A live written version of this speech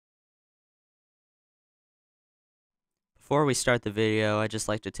before we start the video, I'd just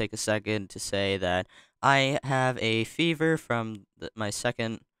like to take a second to say that I have a fever from my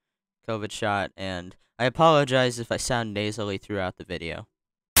second COVID shot, and I apologize if I sound nasally throughout the video.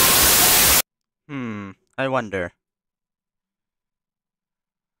 I wonder.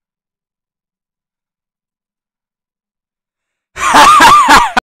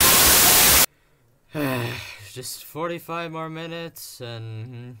 Just 45 more minutes,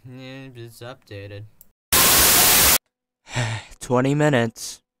 and it's updated. 20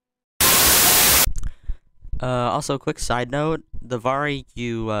 minutes. Also, quick side note, the Vari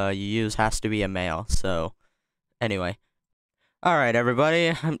you use has to be a male, so, anyway. Alright, everybody,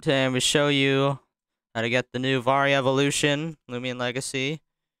 I'm going to show you how to get the new Vari Evolution, Loomian Legacy,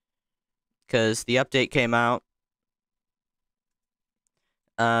 because the update came out.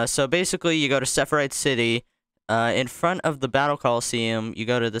 So basically, you go to Sephirite City, in front of the Battle Coliseum, you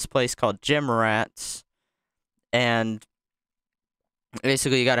go to this place called Gym Rats, and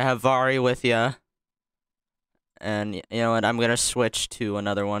basically you gotta have Vari with ya. And you know what, I'm gonna switch to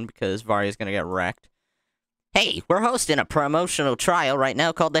another one because Vari is gonna get wrecked. Hey, we're hosting a promotional trial right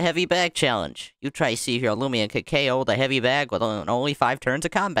now called the Heavy Bag Challenge. You try to see if your Loomian can KO the heavy bag with only 5 turns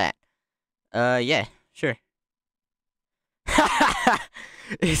of combat. Yeah, sure.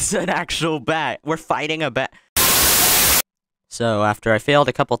 It's an actual bat. We're fighting a bat. So, after I failed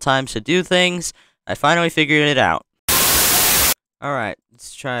a couple times to do things, I finally figured it out. Alright,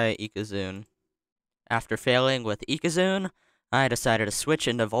 let's try Ikazune. After failing with Ikazune, I decided to switch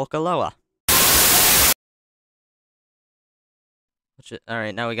into Volcaloa.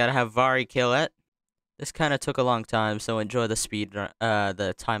 Alright, now we gotta have Vari kill it. This kinda took a long time, so enjoy the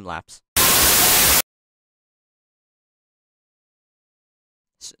the time lapse.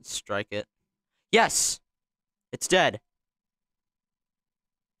 Strike it. Yes! It's dead.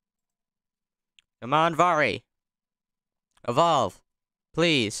 Come on, Vari. Evolve.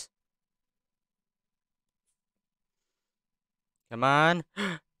 Please. Come on.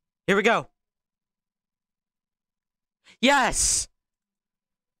 Here we go. Yes!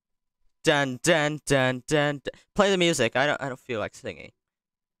 Dun dun dun dun dun. Play the music. I don't feel like singing.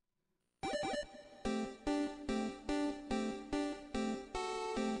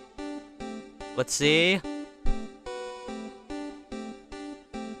 Let's see.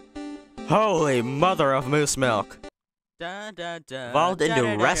 Holy mother of moose milk. Evolved into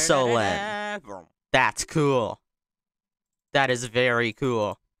WRESOLEN. That's cool. That is very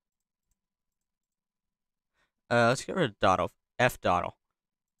cool. Let's get rid of Dottle. F Dottle.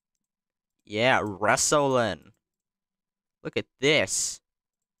 Yeah, WRESOLEN. Look at this.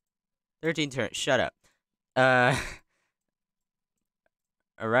 13 turns. Shut up.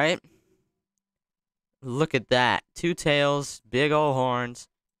 Alright. Look at that. 2 tails, big ol' horns,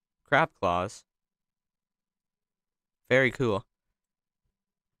 crab claws. Very cool.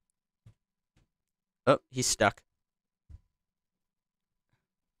 Oh, he's stuck.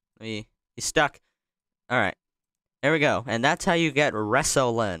 He's stuck. Alright. There we go. And that's how you get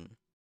WRESOLEN.